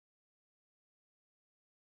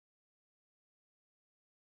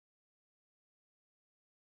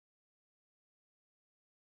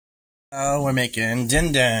Oh, we're making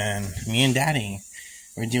din din. Me and Daddy.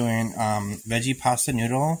 We're doing veggie pasta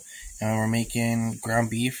noodle, and we're making ground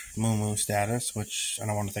beef moo status, which I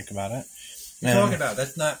don't want to think about it. What are you talking about?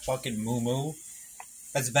 That's not fucking moo.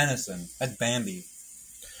 That's venison. That's Bambi.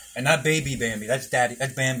 And not baby Bambi. That's daddy.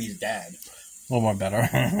 That's Bambi's dad. A little more better.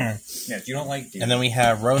 Yes, you don't like these. And then we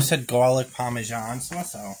have roasted garlic parmesan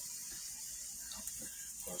sauce.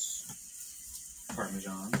 Plus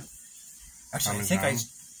Parmesan. Actually, I think I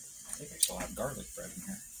still have garlic bread in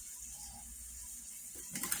here.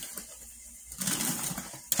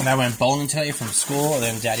 And I went bowling today from school, and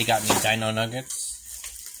then Daddy got me dino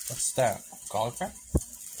nuggets. What's that? Garlic bread?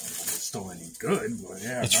 It's still any good, but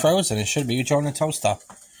yeah. It's frozen. It should be. You throw it in a toaster.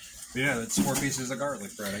 Yeah, that's 4 pieces of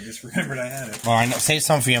garlic bread. I just remembered I had it. Well, I know. Save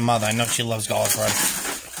some for your mother. I know she loves garlic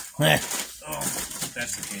bread. Oh, if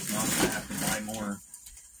that's the case, Mom's going to have to buy more.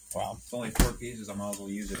 Wow. It's only 4 pieces. I might as well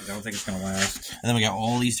use it because I don't think it's going to last. And then we got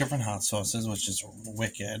all these different hot sauces, which is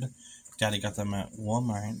wicked. Daddy got them at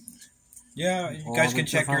Walmart. Yeah, you guys can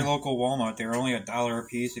check your local Walmart. They're only $1 a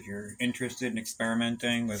piece if you're interested in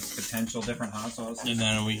experimenting with potential different hot sauces. And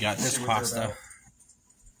then we got this pasta.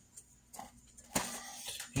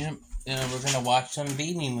 Yeah, we're going to watch some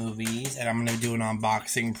baby movies, and I'm going to do an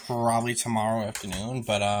unboxing probably tomorrow afternoon,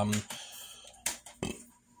 but,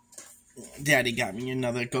 Daddy got me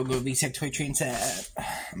another Go-Go VSEC toy train set.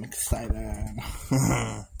 I'm excited. Daddy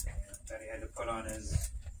had to put on his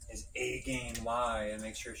A-game lie and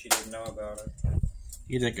make sure she didn't know about it.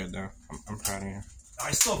 You did good, though. I'm proud of you.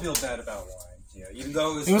 I still feel bad about lying. Yeah, even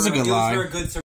though it was a good lie. For a good